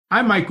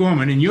I'm Mike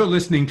Gorman, and you're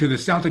listening to the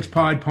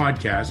CelticsPod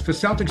podcast for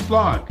Celtics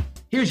Blog.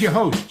 Here's your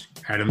host,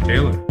 Adam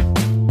Taylor.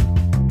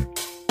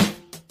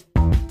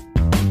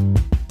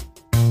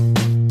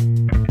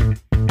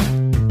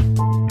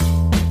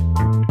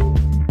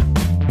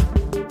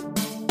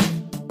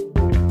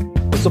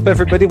 What's up,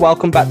 everybody?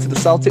 Welcome back to the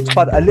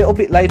CelticsPod. A little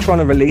bit later on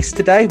a release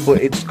today, but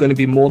it's going to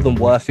be more than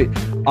worth it.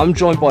 I'm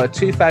joined by a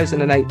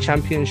 2008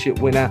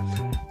 championship winner,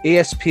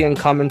 ESPN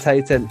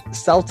commentator,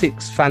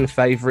 Celtics fan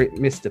favorite,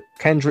 Mr.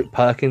 Kendrick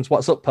Perkins.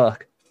 What's up,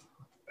 Perk?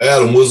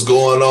 Adam, what's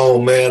going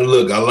on, man?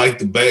 Look, I like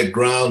the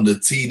background, the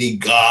TD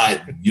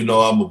Garden. You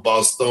know, I'm a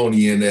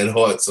Bostonian at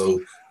heart,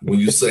 so when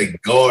you say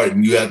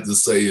garden, you have to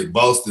say in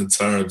Boston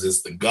terms,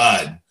 it's the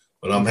garden.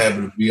 But I'm happy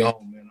to be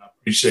on, man. I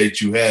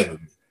appreciate you having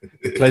me.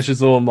 The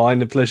pleasure's all mine.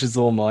 The pleasure's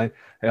all mine.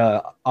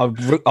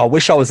 I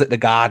wish I was at the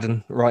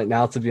garden right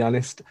now, to be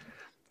honest.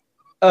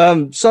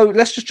 So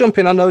let's just jump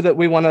in. I know that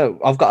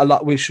I've got a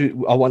lot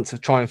I want to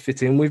try and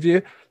fit in with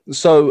you.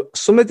 So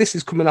some of this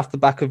is coming off the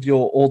back of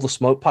your All the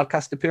Smoke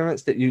podcast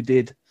appearance that you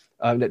did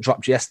that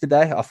dropped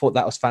yesterday. I thought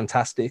that was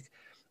fantastic.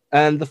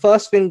 And the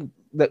first thing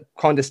that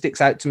kind of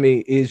sticks out to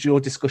me is your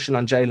discussion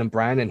on Jaylen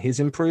Brown and his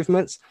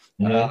improvements.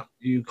 Yeah.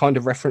 You kind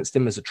of referenced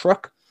him as a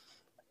truck.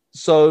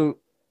 So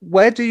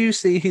where do you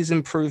see his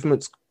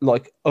improvements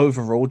like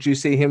overall? Do you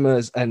see him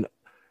as an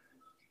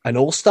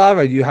all-star?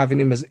 Are you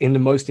having him as in the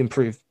most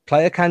improved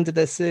player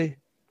candidacy?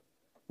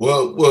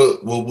 Well,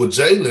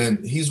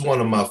 Jaylen, he's one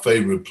of my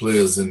favorite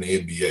players in the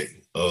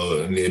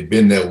NBA, and it's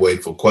been that way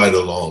for quite a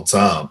long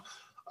time.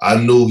 I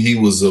knew he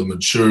was a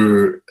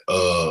mature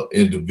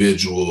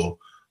individual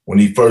when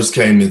he first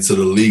came into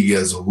the league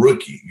as a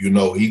rookie. You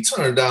know, he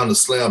turned down the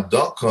slam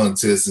dunk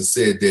contest and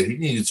said that he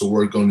needed to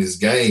work on his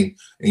game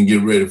and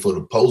get ready for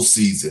the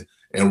postseason.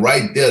 And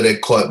right there,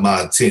 that caught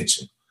my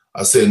attention.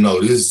 I said, no,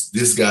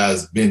 this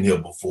guy's been here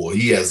before.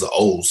 He has an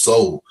old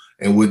soul.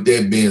 And with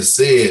that being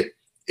said,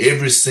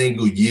 every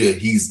single year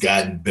he's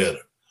gotten better.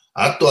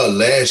 I thought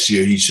last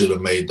year he should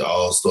have made the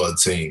All-Star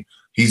team.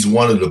 He's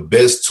one of the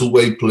best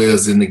two-way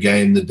players in the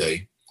game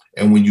today.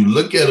 And when you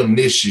look at him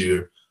this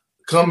year,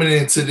 coming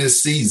into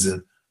this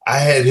season, I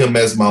had him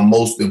as my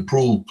most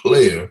improved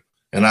player,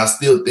 and I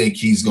still think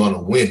he's going to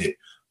win it.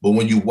 But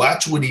when you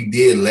watch what he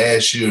did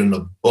last year in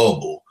the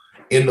bubble,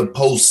 in the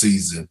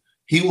postseason,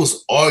 he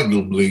was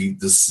arguably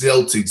the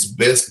Celtics'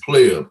 best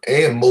player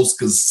and most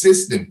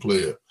consistent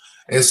player.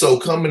 And so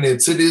coming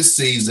into this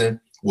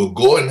season, with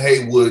Gordon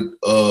Hayward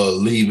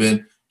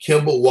leaving,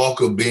 Kemba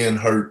Walker being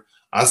hurt,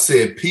 I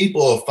said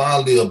people are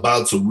finally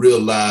about to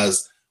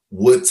realize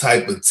what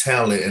type of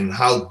talent and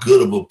how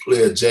good of a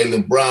player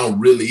Jaylen Brown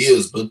really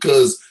is,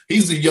 because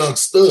he's a young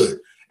stud.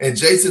 And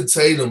Jason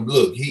Tatum,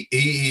 look, he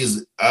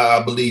is,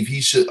 I believe he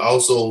should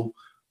also,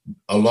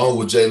 along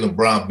with Jaylen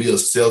Brown, be a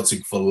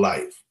Celtic for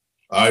life.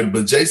 All right,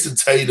 but Jason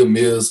Tatum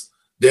is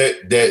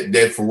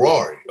that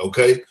Ferrari,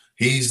 okay?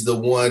 He's the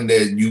one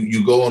that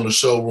you go on the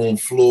showroom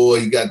floor.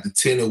 He got the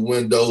tinted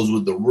windows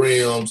with the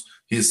rims.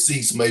 His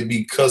seats may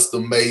be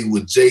custom made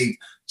with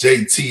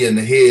JT and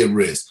the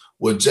headrest.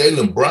 Well,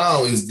 Jaylen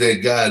Brown is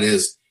that guy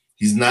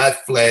he's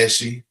not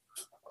flashy.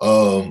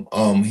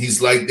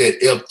 He's like that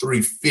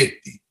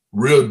F-350,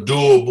 real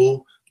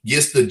durable,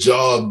 gets the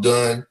job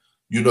done.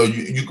 You know,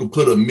 you can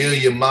put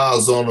 1,000,000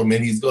 miles on him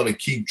and he's going to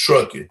keep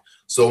trucking.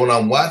 So when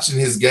I'm watching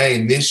his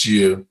game this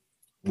year,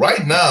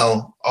 right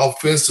now,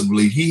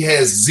 offensively, he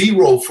has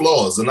zero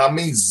flaws, and I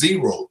mean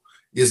zero.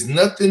 It's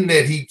nothing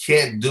that he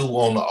can't do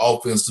on the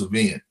offensive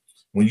end.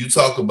 When you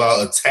talk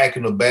about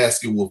attacking the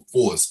basket with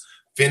force,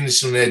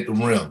 finishing at the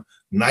rim,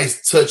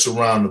 nice touch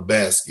around the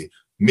basket,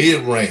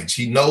 mid-range.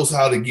 He knows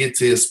how to get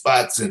to his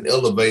spots and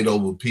elevate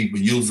over people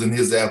using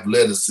his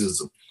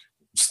athleticism.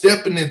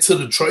 Stepping into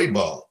the tray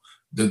ball.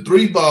 The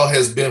three ball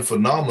has been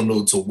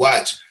phenomenal to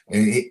watch,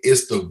 and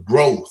it's the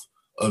growth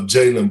of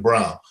Jaylen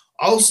Brown.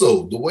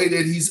 Also, the way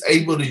that he's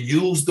able to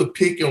use the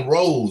pick and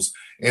rolls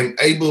and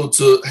able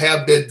to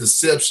have that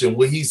deception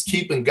where he's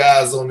keeping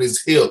guys on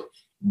his hip,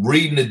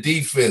 reading the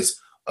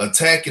defense,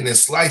 attacking and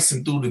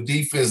slicing through the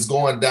defense,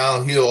 going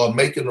downhill or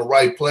making the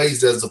right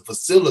plays as a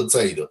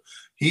facilitator.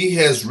 He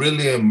has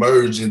really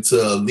emerged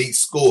into an elite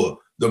scorer.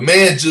 The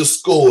man just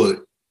scored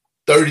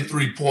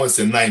 33 points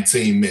in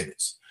 19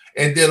 minutes.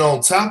 And then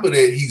on top of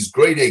that, he's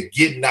great at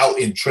getting out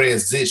in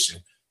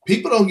transition.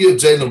 People don't give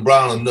Jaylen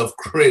Brown enough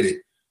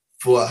credit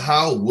for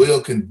how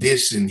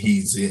well-conditioned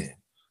he's in.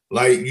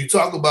 Like, you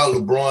talk about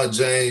LeBron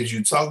James,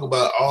 you talk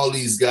about all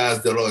these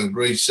guys that are in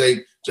great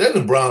shape.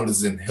 Jaylen Brown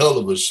is in hell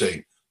of a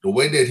shape. The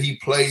way that he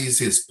plays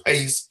his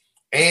pace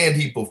and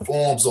he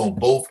performs on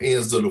both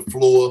ends of the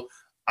floor.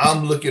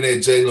 I'm looking at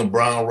Jaylen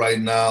Brown right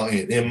now,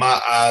 and in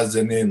my eyes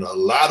and in a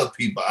lot of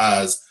people's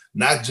eyes,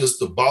 not just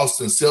the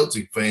Boston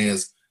Celtic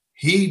fans,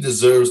 he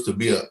deserves to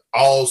be an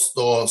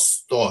all-star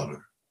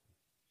starter.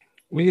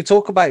 When you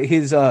talk about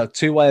his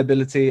two-way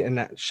ability and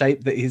that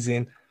shape that he's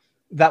in,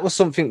 that was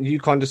something you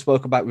kind of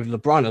spoke about with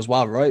LeBron as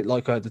well, right?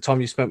 Like the time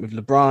you spent with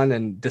LeBron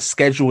and the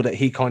schedule that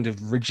he kind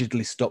of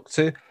rigidly stuck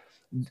to.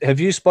 Have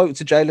you spoke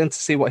to Jalen to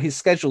see what his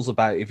schedule's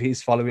about? If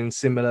he's following a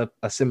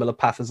similar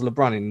path as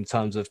LeBron in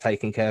terms of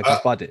taking care of his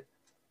body?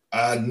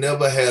 I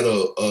never had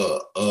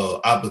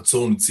a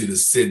opportunity to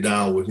sit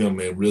down with him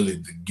and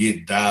really to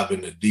dive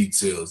into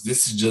details.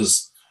 This is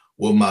just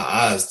what my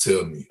eyes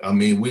tell me. I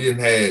mean, we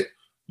didn't have,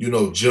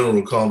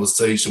 general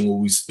conversation where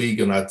we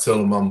speak, and I tell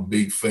him I'm a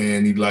big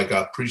fan. He like,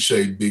 I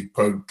appreciate Big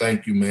Perk.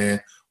 Thank you, man.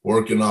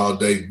 Working all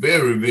day.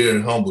 Very, very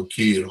humble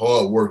kid.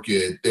 Hard worker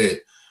at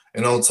that.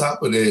 And on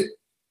top of that,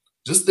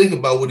 just think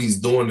about what he's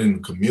doing in the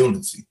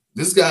community.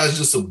 This guy's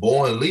just a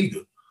born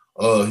leader.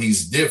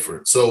 He's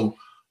different. So,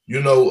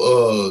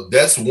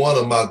 that's one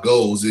of my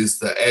goals is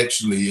to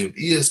actually, if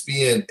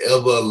ESPN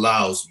ever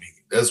allows me,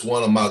 that's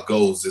one of my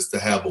goals is to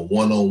have a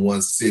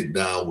one-on-one sit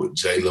down with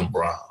Jaylen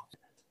Brown.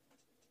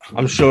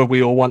 I'm sure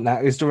we all want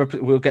that.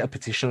 We'll get a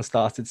petition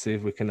started, see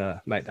if we can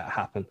make that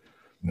happen.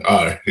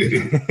 All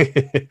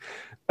right.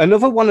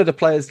 Another one of the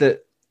players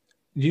that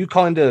you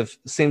kind of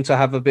seem to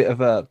have a bit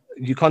of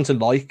you kind of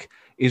like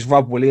is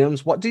Rob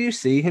Williams. What do you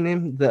see in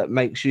him that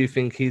makes you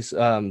think he's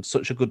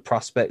such a good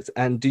prospect?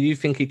 And do you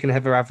think he can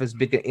ever have as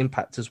big an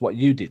impact as what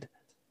you did?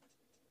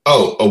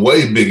 Oh, a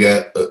way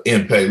bigger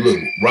impact. Look,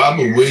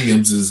 Robert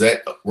Williams is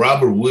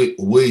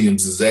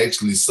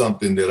actually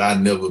something that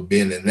I've never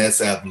been, and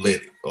that's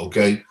athletic,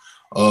 okay?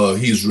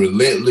 He's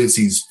relentless.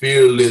 He's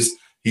fearless.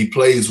 He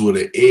plays with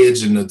an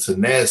edge and a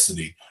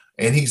tenacity,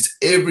 and he's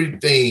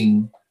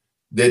everything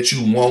that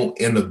you want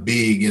in a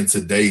big in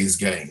today's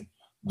game.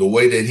 The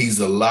way that he's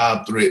a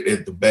live threat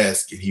at the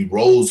basket. He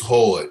rolls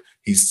hard.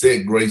 He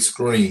set great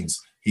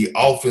screens. He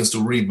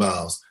offensive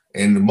rebounds.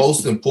 And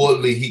most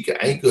importantly, he can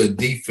anchor a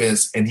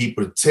defense and he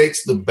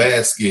protects the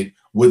basket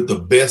with the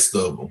best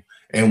of them.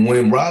 And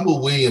when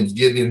Robert Williams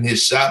gets in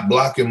his shot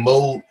blocking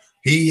mode,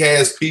 he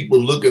has people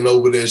looking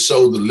over their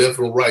shoulder left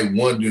and right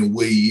wondering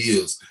where he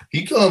is.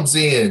 He comes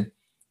in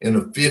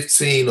a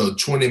 15 or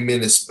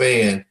 20-minute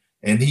span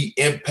and he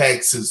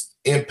impacts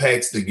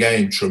the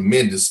game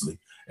tremendously.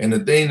 And the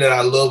thing that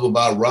I love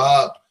about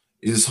Rob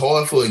is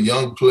hard for a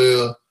young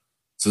player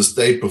to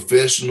stay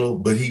professional,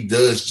 but he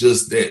does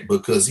just that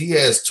because he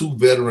has two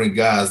veteran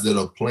guys that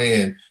are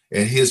playing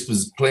his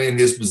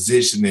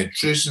position, and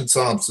Tristan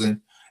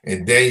Thompson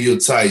and Daniel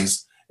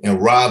Tice,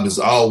 and Rob is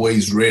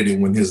always ready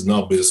when his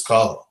number is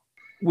called.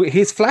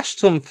 He's flashed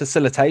some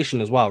facilitation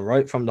as well,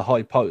 right, from the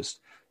high post.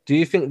 Do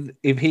you think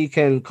if he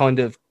can kind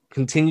of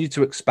continue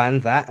to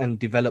expand that and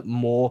develop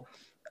more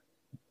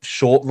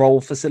short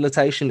role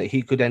facilitation that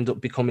he could end up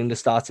becoming the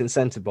starting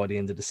center by the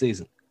end of the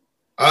season?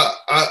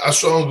 I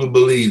strongly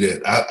believe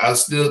that. I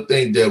still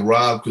think that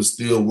Rob could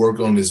still work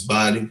on his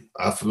body.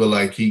 I feel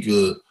like he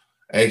could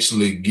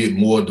actually get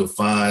more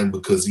defined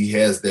because he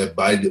has that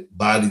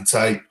body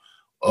type.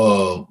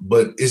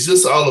 But it's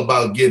just all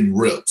about getting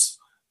reps,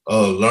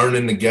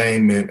 learning the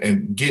game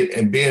and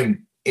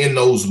being in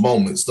those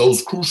moments,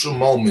 those crucial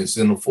moments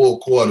in the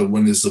fourth quarter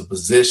when it's a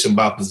possession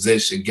by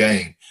possession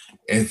game.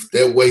 And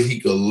that way he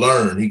could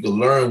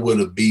learn where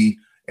to be.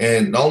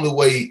 And the only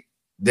way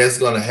that's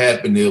going to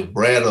happen if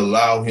Brad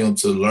allow him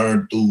to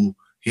learn through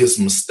his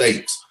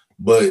mistakes.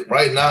 But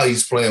right now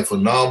he's playing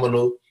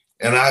phenomenal.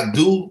 And I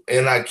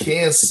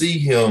can see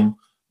him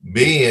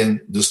being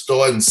the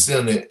starting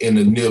center in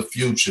the near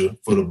future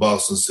for the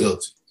Boston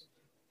Celtics.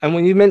 And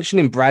when you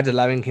mentioned Brad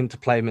allowing him to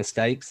play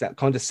mistakes, that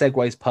kind of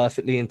segues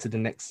perfectly into the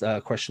next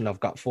question I've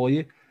got for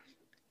you.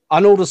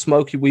 On All the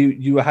Smoke,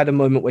 you had a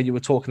moment where you were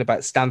talking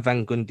about Stan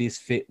Van Gundy's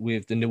fit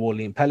with the New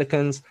Orleans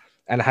Pelicans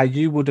and how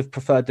you would have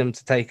preferred them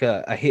to take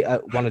a hit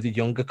at one of the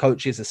younger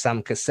coaches, a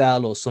Sam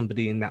Cassell or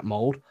somebody in that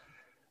mold.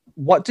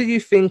 What do you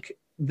think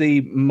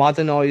the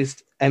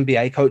modernized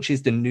NBA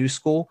coaches, the new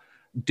school,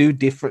 do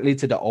differently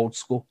to the old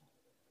school?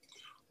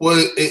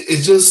 Well,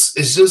 it's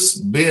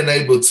just being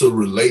able to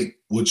relate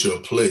with your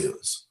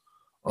players.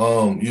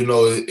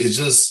 It's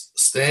just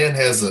Stan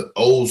has an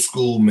old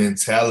school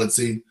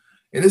mentality,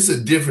 and it's a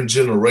different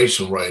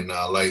generation right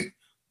now. Like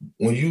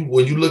when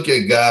you look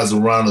at guys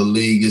around the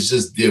league, it's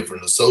just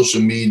different. The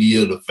social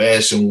media, the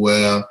fashion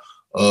wear,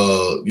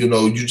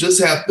 you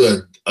just have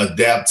to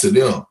adapt to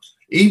them.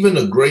 Even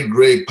the great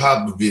Greg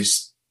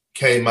Popovich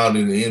came out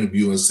in the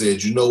interview and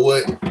said, you know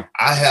what?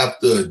 I have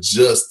to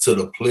adjust to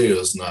the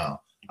players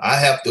now. I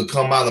have to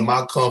come out of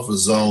my comfort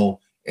zone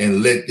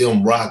and let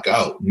them rock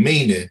out.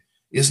 Meaning,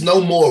 it's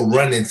no more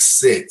running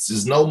sets.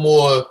 It's no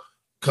more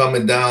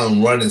coming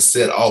down running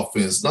set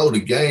offense. No, the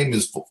game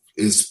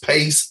is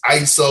pace,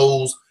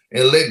 ISOs,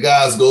 and let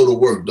guys go to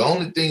work. The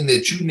only thing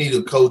that you need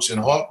a coach and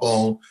harp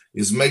on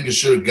is making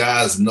sure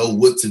guys know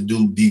what to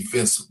do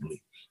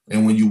defensively.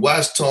 And when you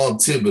watch Tom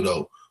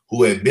Thibodeau,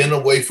 who had been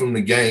away from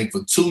the game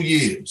for 2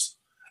 years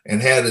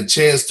and had a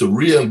chance to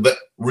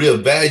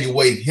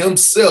reevaluate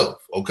himself,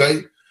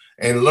 okay,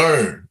 and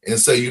learn and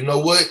say, you know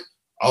what?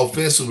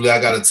 Offensively, I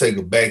got to take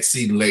a back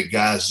seat and let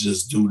guys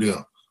just do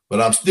them.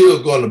 But I'm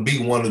still going to be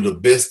one of the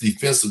best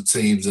defensive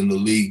teams in the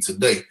league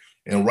today.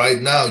 And right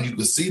now, you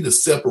can see the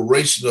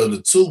separation of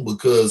the two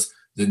because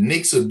the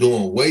Knicks are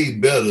doing way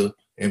better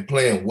and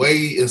playing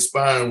way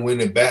inspiring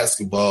winning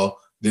basketball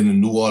than the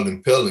New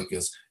Orleans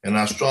Pelicans. And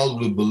I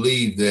strongly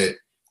believe that,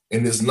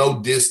 and there's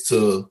no diss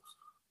to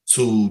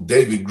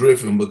David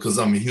Griffin because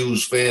I'm a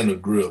huge fan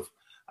of Griff.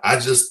 I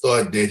just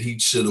thought that he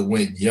should have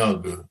went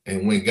younger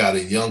and got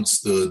a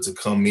youngster to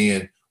come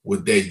in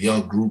with that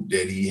young group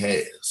that he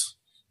has.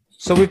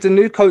 So with the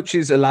new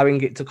coaches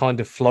allowing it to kind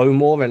of flow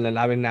more and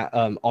allowing that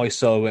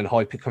ISO and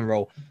high pick and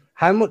roll,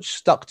 how much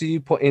stock do you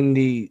put in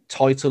the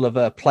title of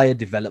a player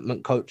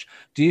development coach?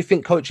 Do you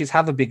think coaches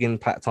have a big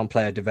impact on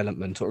player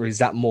development, or is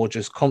that more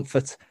just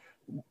comfort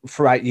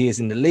throughout years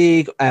in the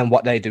league and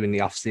what they do in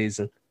the off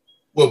season?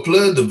 Well,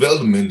 player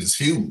development is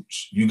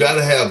huge. You got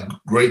to have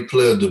great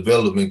player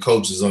development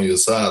coaches on your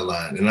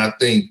sideline. And I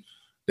think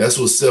that's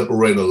what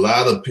separate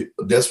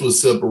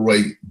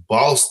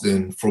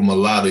Boston from a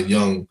lot of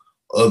young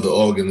other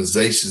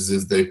organizations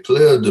is their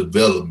player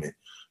development.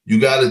 You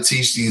got to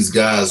teach these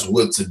guys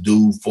what to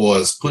do for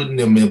us, putting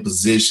them in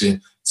position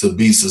to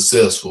be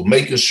successful,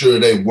 making sure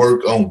they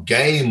work on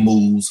game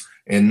moves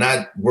and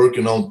not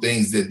working on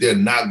things that they're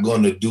not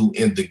going to do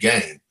in the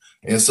game.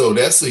 And so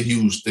that's a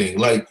huge thing.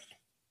 Like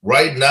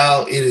right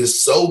now, it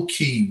is so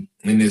key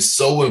and it's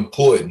so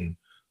important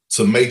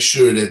to make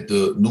sure that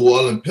the New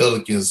Orleans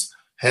Pelicans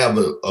have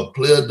a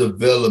player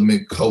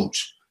development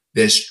coach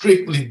that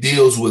strictly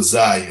deals with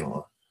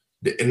Zion.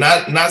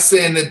 Not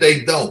saying that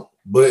they don't,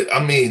 but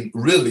I mean,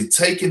 really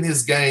taking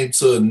his game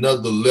to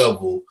another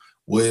level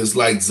where it's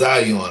like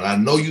Zion. I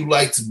know you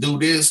like to do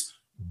this,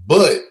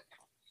 but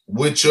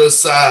with your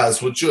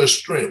size, with your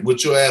strength,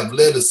 with your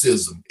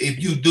athleticism,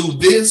 if you do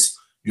this,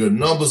 your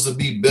numbers will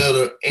be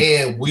better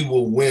and we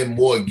will win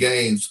more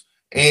games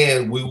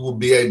and we will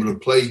be able to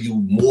play you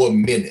more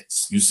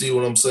minutes. You see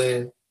what I'm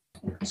saying?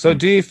 So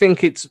do you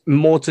think it's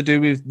more to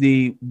do with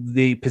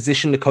the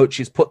position the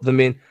coaches put them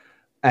in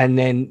and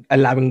then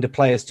allowing the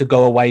players to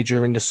go away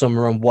during the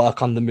summer and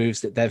work on the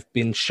moves that they've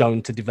been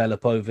shown to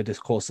develop over the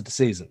course of the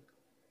season?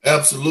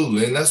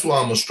 Absolutely. And that's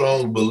why I'm a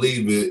strong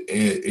believer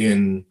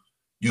in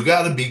you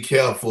got to be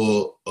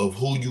careful of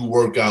who you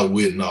work out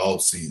with in the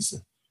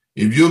offseason.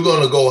 If you're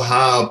going to go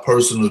hire a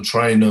personal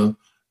trainer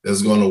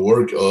that's going to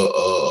work,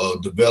 a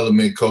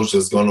development coach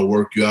that's going to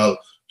work you out,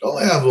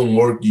 don't have them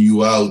working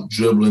you out,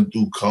 dribbling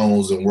through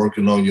cones and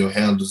working on your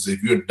handles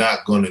if you're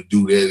not going to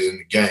do that in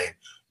the game.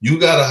 You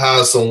got to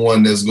hire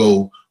someone that's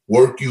going to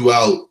work you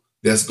out,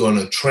 that's going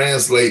to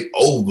translate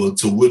over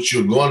to what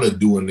you're going to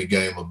do in the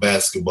game of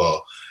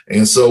basketball.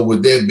 And so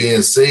with that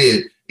being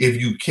said, if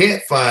you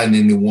can't find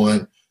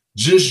anyone,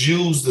 just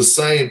use the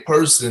same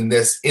person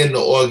that's in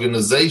the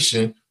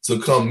organization to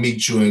come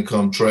meet you and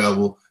come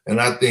travel. And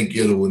I think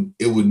it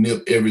would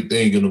nip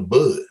everything in the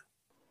bud.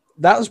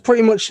 That was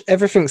pretty much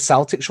everything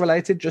Celtics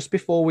related. Just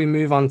before we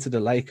move on to the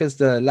Lakers,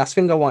 the last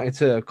thing I wanted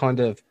to kind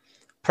of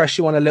press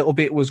you on a little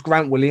bit was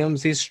Grant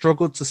Williams. He's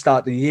struggled to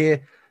start the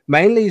year.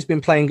 Mainly he's been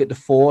playing at the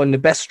 4, and the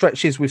best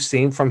stretches we've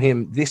seen from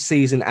him this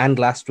season and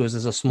last was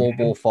as a small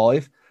ball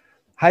 5.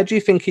 How do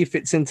you think he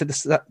fits into the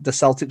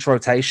Celtics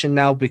rotation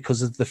now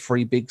because of the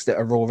 3 bigs that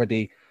are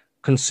already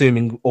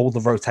consuming all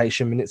the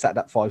rotation minutes at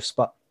that 5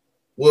 spot?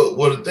 Well,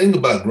 the thing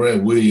about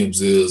Grant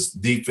Williams is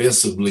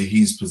defensively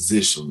he's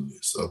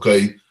positionless,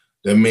 okay?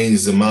 That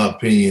means, in my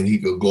opinion, he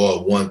could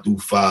guard 1 through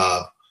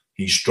 5.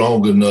 He's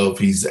strong enough.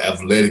 He's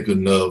athletic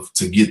enough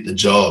to get the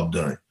job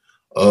done.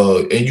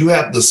 And you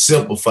have to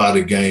simplify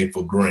the game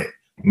for Grant,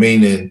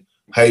 meaning,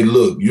 hey,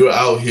 look, you're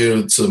out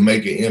here to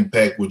make an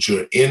impact with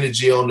your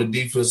energy on the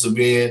defensive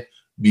end,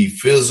 be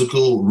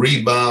physical,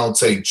 rebound,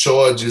 take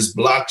charges,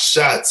 block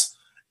shots.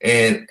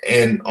 And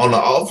on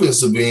the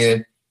offensive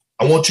end,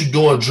 I want you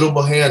doing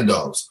dribble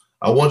handoffs.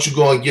 I want you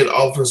going to get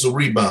offensive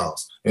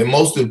rebounds. And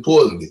most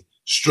importantly,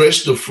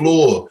 stretch the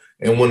floor.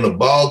 And when the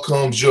ball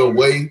comes your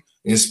way,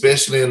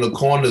 especially in the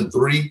corner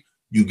 3,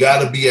 you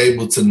got to be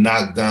able to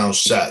knock down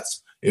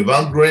shots. If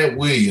I'm Grant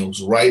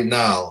Williams right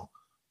now,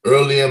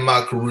 early in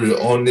my career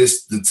on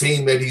the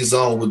team that he's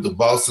on with the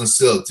Boston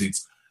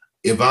Celtics,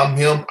 if I'm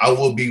him, I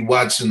will be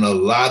watching a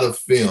lot of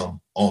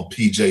film on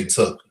PJ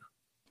Tucker.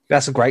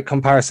 That's a great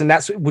comparison.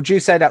 Would you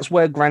say that's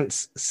where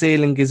Grant's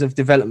ceiling is of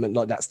development?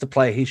 Like that's the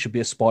player he should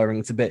be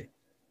aspiring to be?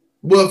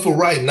 Well, for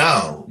right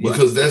now,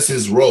 because that's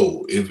his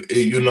role.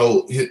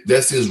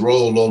 That's his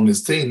role on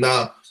this team.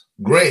 Now,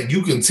 Grant,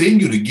 you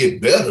continue to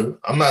get better.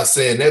 I'm not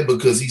saying that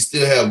because he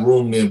still have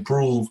room to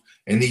improve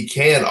and he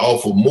can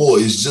offer more.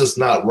 It's just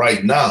not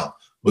right now.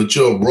 But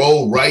your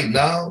role right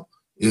now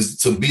is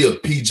to be a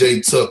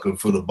PJ Tucker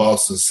for the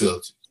Boston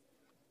Celtics.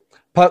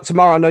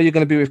 Tomorrow, I know you're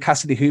going to be with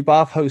Cassidy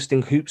Hubarth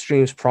hosting Hoop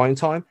Streams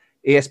Primetime,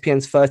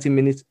 ESPN's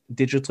 30-minute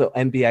digital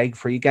NBA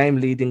pregame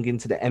leading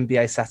into the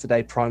NBA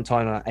Saturday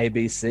Primetime on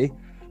ABC.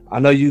 I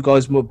know you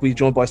guys will be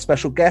joined by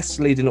special guests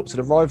leading up to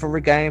the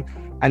rivalry game,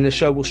 and the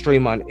show will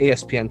stream on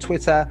ESPN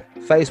Twitter,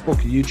 Facebook,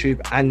 YouTube,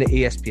 and the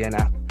ESPN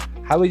app.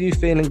 How are you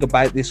feeling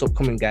about this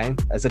upcoming game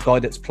as a guy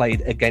that's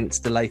played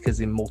against the Lakers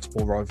in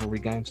multiple rivalry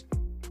games?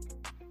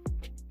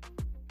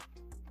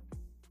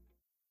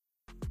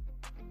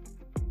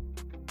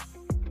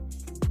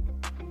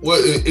 Well,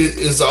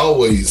 it's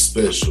always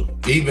special,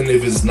 even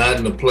if it's not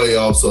in the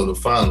playoffs or the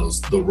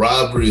finals.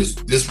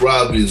 This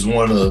rivalry is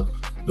one of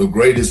the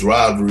greatest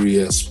rivalry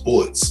in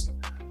sports.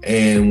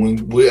 And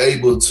when we're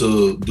able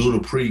to do the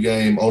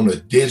pregame on a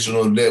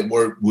digital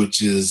network,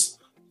 which is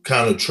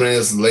kind of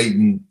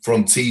translating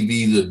from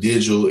TV to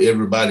digital,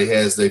 everybody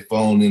has their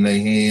phone in their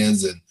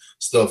hands and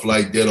stuff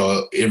like that,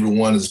 or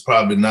everyone is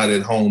probably not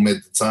at home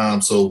at the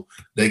time, so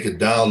they could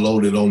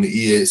download it on the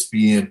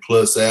ESPN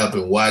Plus app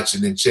and watch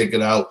it and check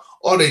it out,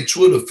 or their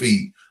Twitter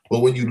feed. But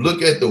when you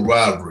look at the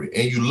rivalry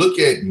and you look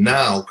at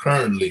now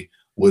currently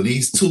where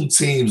these two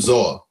teams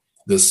are,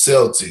 the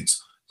Celtics,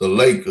 the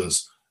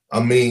Lakers, I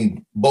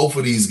mean, both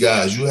of these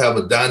guys, you have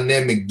a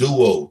dynamic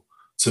duo.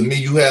 To me,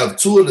 you have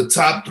two of the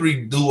top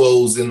three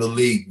duos in the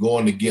league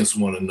going against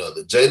one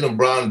another. Jaylen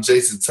Brown and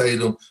Jason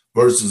Tatum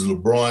versus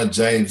LeBron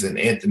James and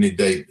Anthony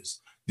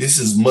Davis. This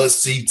is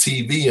must-see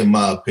TV, in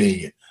my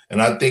opinion.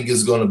 And I think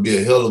it's going to be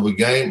a hell of a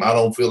game. I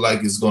don't feel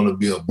like it's going to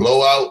be a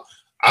blowout.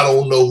 I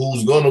don't know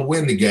who's going to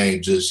win the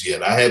game just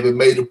yet. I haven't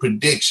made a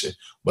prediction,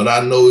 but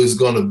I know it's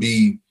going to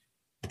be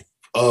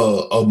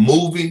a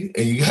movie,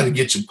 and you got to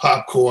get your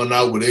popcorn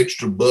out with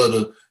extra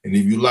butter. And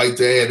if you like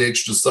to add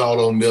extra salt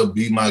on there,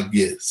 be my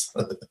guest.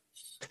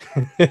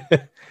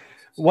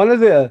 One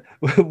of the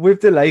with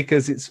the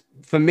Lakers,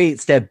 for me,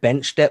 it's their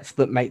bench depth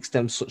that makes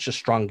them such a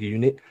strong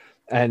unit.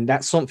 And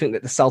that's something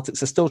that the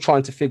Celtics are still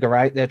trying to figure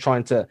out. They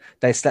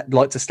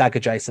like to stagger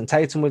Jason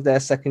Tatum with their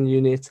second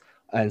unit.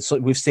 And so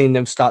we've seen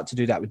them start to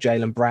do that with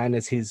Jaylen Brown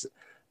as his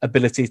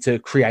ability to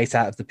create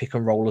out of the pick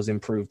and roll has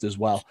improved as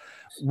well.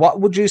 What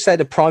would you say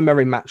the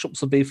primary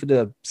matchups will be for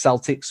the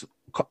Celtics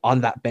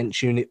on that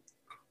bench unit?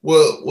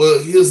 Well,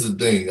 here's the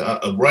thing.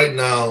 Right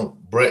now,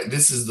 Brad,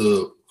 this is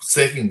the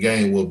second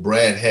game where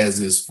Brad has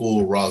his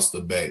full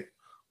roster back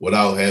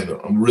without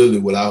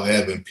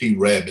having P.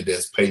 Rabbit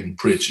as Peyton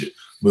Pritchard.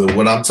 But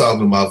when I'm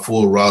talking about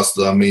full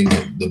roster, I mean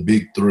the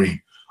big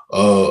three,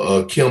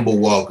 Kemba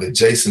Walker,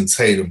 Jason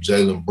Tatum,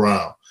 Jaylen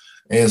Brown.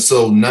 And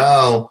so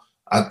now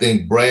I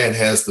think Brad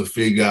has to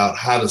figure out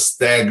how to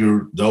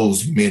stagger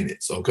those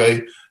minutes,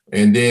 okay?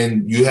 And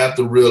then you have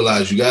to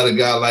realize you got a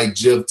guy like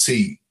Jeff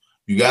Teague.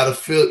 You gotta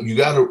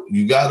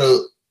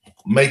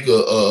make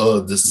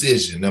a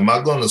decision. Am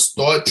I gonna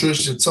start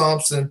Tristan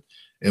Thompson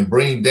and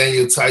bring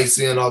Daniel Tice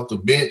in off the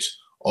bench,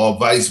 or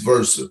vice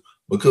versa?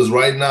 Because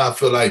right now I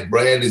feel like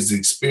Brad is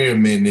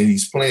experimenting and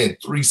he's playing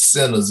three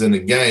centers in a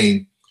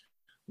game,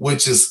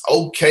 which is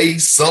okay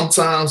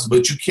sometimes,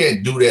 but you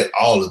can't do that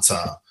all the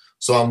time.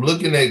 So I'm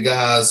looking at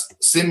guys.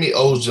 Semi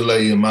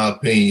Ojeleye, in my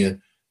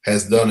opinion,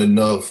 has done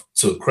enough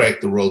to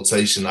crack the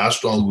rotation. I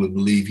strongly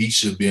believe he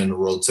should be in the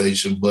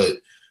rotation, but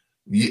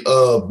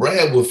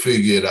Brad will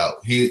figure it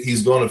out.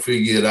 He's going to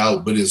figure it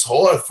out, but it's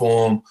hard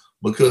for him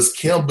because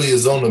Kemba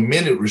is on a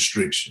minute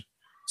restriction.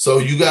 So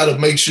you got to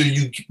make sure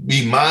you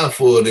be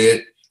mindful of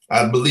that.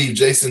 I believe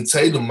Jason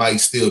Tatum might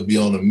still be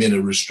on a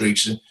minute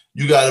restriction.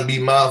 You got to be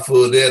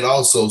mindful of that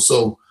also.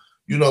 So,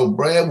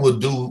 Brad will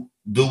do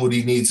what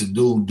he needs to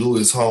do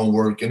his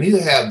homework, and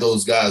he'll have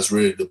those guys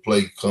ready to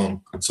play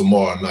come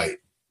tomorrow night.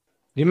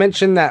 You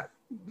mentioned that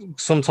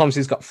sometimes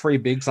he's got three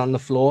bigs on the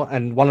floor,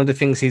 and one of the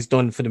things he's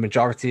done for the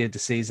majority of the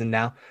season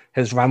now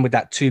has ran with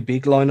that two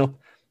big lineup.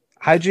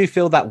 How do you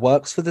feel that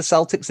works for the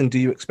Celtics, and do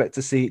you expect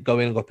to see it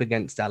going up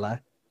against LA?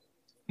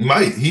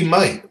 He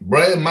might.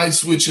 Brad might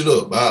switch it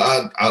up.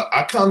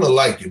 I kind of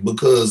like it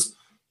because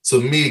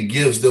to me it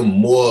gives them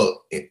more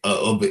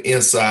of an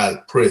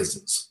inside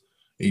presence.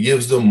 It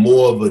gives them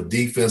more of a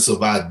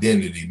defensive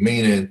identity,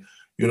 meaning,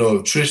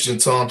 if Tristan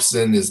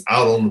Thompson is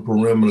out on the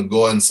perimeter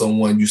guarding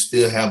someone, you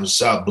still have a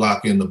shot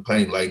blocker in the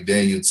paint like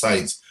Daniel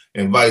Tice,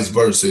 and vice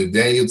versa. If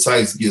Daniel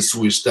Tice gets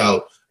switched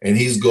out and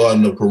he's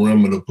guarding the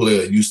perimeter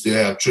player, you still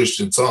have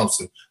Tristan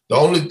Thompson. The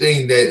only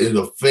thing that it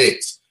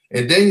affects,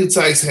 and Daniel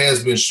Tice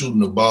has been shooting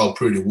the ball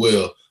pretty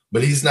well,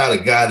 but he's not a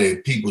guy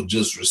that people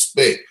just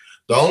respect.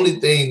 The only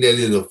thing that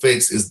it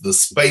affects is the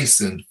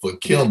spacing for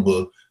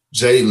Kemba,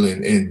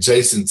 Jaylen, and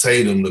Jason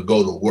Tatum to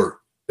go to work.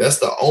 That's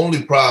the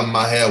only problem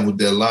I have with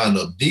that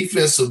lineup.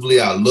 Defensively,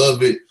 I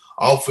love it.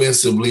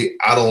 Offensively,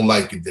 I don't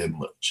like it that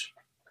much.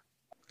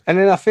 And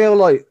then I feel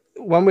like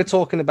when we're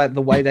talking about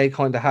the way they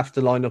kind of have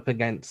to line up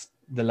against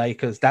the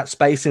Lakers, that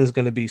spacing is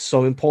going to be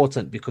so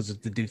important because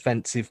of the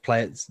defensive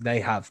players they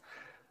have.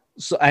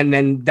 So, and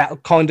then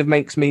that kind of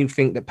makes me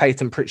think that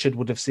Peyton Pritchard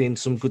would have seen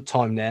some good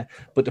time there.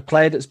 But the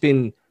player that's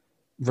been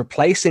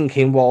replacing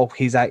him while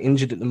he's out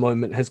injured at the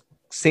moment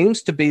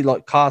seems to be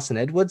like Carson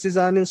Edwards is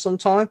earning some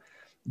time.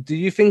 Do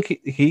you think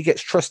he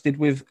gets trusted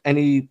with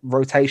any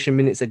rotation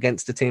minutes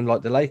against a team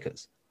like the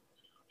Lakers?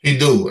 He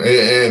do.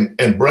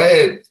 And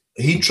Brad,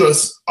 he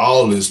trusts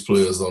all his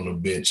players on the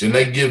bench, and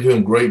they give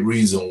him great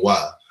reason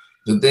why.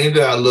 The thing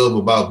that I love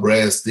about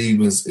Brad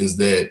Stevens is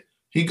that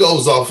he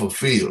goes off a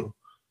field.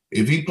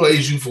 If he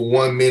plays you for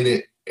 1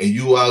 minute and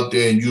you out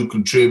there and you're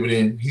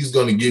contributing, he's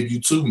going to give you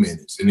 2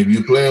 minutes. And if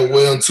you're playing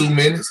well in 2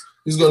 minutes,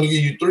 he's going to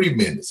give you 3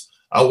 minutes.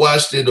 I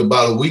watched it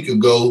about a week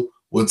ago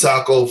with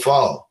Taco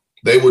Fall.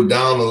 They were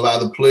down a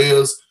lot of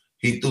players.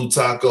 He threw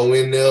Taco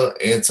in there,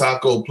 and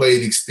Taco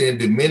played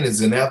extended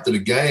minutes. And after the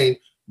game,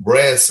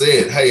 Brad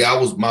said, hey,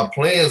 my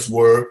plans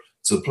were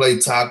to play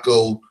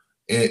Taco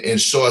in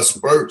short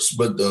spurts,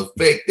 but the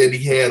effect that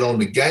he had on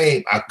the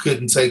game, I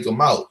couldn't take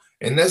him out.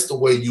 And that's the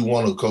way you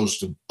want to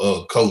coach.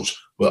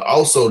 But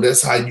also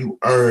that's how you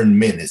earn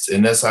minutes,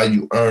 and that's how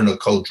you earn a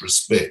coach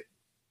respect.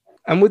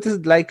 And with the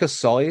Lakers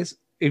size,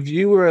 if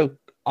you were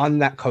on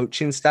that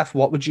coaching staff,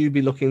 what would you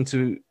be looking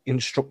to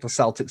instruct the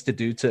Celtics to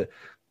do to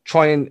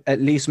try and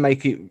at least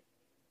make it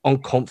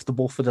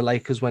uncomfortable for the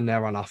Lakers when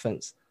they're on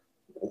offense?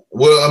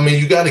 Well, I mean,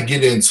 you got to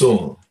get into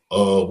them.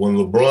 When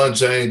LeBron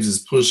James is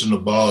pushing the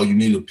ball, you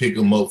need to pick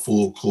him up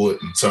full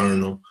court and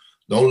turn them.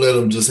 Don't let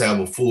them just have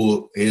a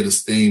full head of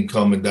steam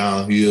coming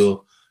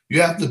downhill.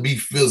 You have to be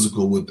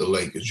physical with the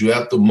Lakers. You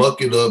have to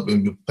muck it up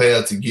and be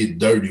prepared to get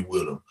dirty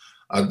with them.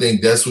 I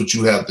think that's what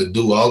you have to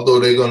do, although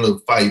they're going to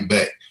fight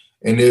back.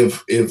 And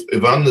if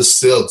I'm the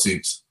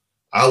Celtics,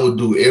 I would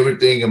do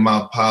everything in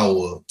my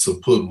power to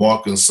put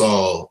Marc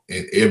Gasol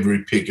in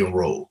every pick and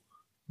roll.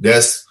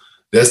 That's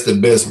the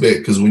best bet,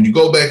 because when you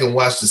go back and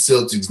watch the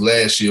Celtics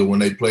last year when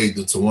they played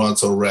the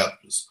Toronto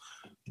Raptors,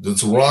 the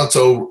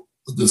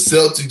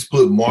Celtics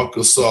put Marc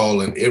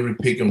Gasol in every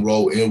pick and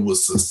roll and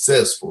was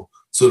successful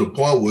to the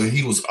point where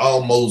he was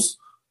almost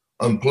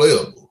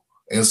unplayable.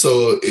 And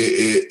so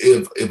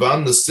if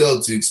I'm the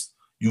Celtics,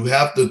 you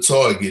have to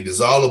target.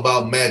 It's all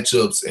about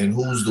matchups and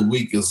who's the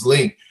weakest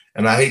link.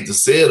 And I hate to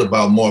say it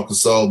about Marc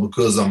Gasol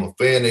because I'm a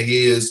fan of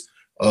his,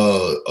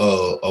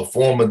 a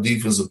former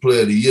defensive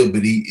player of the year,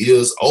 but he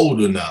is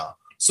older now.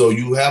 So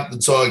you have to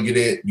target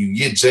it. You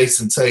get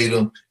Jason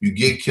Tatum, you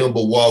get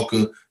Kemba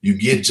Walker, you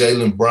get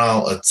Jaylen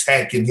Brown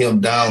attacking him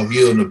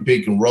downhill in the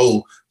pick and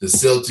roll. The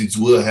Celtics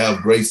will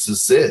have great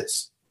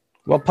success.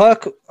 Well,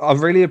 Perk, I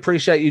really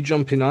appreciate you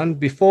jumping on.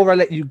 Before I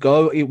let you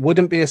go, it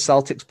wouldn't be a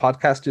Celtics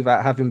podcast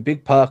without having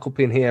Big Perk up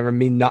in here and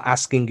me not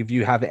asking if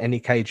you have any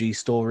KG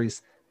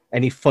stories,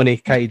 any funny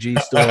KG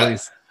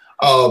stories.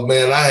 Oh,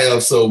 man, I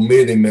have so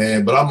many,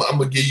 man, but I'm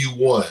going to give you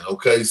one,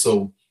 okay?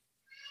 So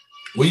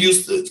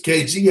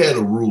KG had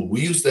a rule.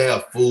 We used to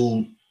have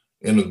food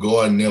in the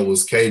garden that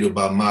was catered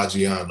by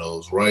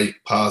Maggiano's, right?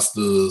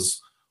 Pastas,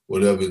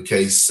 whatever the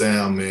case,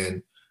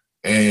 salmon.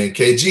 And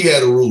KG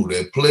had a rule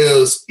that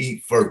players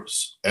eat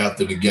first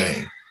after the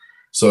game.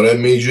 So that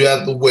means you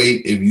have to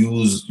wait if you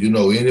was,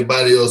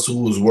 anybody else who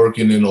was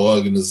working in the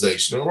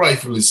organization, and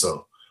rightfully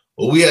so.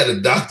 But we had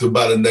a doctor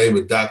by the name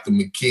of Dr.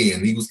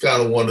 McKeon. He was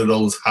kind of one of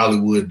those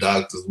Hollywood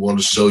doctors, want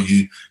to show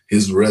you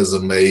his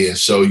resume and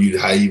show you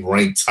how he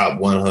ranked top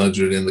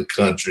 100 in the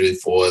country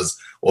as far as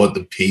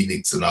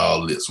orthopedics and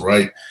all this,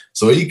 right?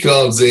 So he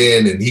comes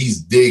in and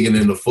he's digging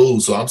in the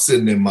food. So I'm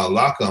sitting in my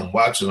locker, I'm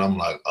watching, I'm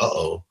like,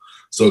 uh-oh.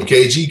 So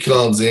KG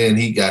comes in,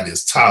 he got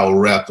his towel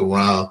wrapped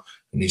around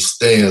and he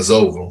stands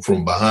over him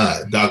from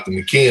behind. Dr.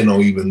 McKeon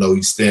don't even know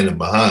he's standing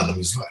behind him.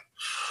 He's like,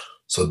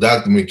 so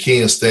Dr.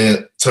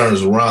 McKeon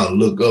turns around,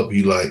 look up.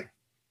 He like,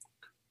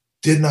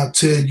 didn't I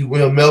tell you,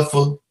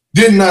 MFer?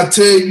 Didn't I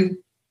tell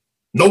you?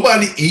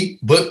 Nobody eat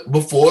but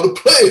before the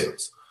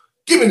players.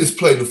 Give me this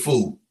plate of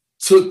food.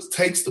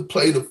 Takes the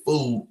plate of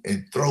food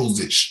and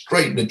throws it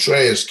straight in the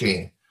trash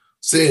can.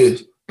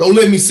 Says, don't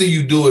let me see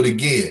you do it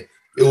again.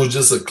 It was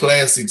just a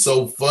classic,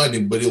 so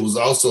funny, but it was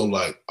also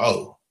like,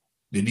 oh,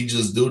 did he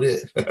just do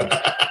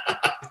that?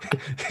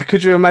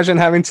 Could you imagine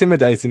how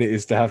intimidating it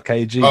is to have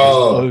KG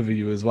over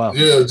you as well?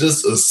 Yeah,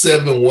 just a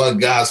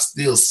 7'1" guy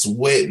still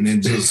sweating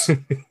and just,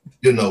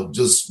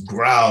 just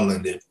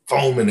growling and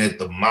foaming at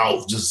the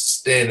mouth, just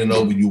standing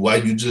over you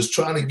while you just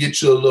trying to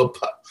get you a little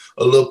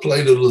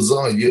plate of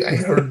lasagna. You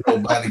ain't hurt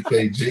nobody,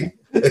 KG.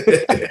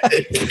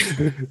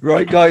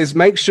 Right, guys,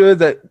 make sure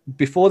that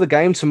before the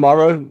game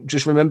tomorrow,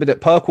 just remember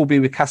that Perk will be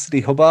with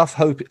Cassidy Hubbard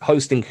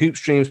hosting Hoop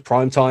Streams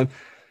Primetime,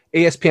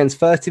 ESPN's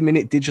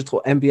 30-minute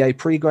digital NBA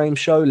pre-game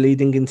show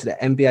leading into the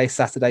NBA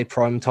Saturday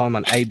primetime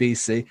on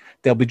ABC.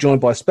 They'll be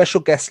joined by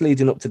special guests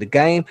leading up to the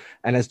game,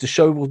 and as the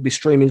show will be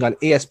streaming on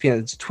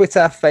ESPN's Twitter,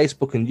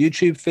 Facebook, and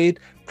YouTube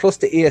feed, plus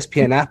the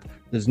ESPN app,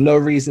 there's no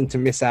reason to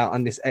miss out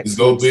on this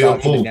excellent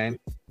start to the game.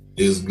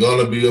 It's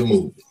going to be a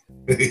movie.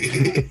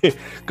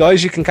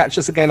 Guys, you can catch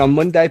us again on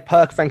Monday.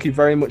 Perk, thank you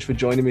very much for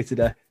joining me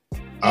today.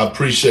 I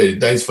appreciate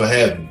it. Thanks for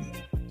having me.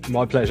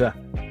 My pleasure.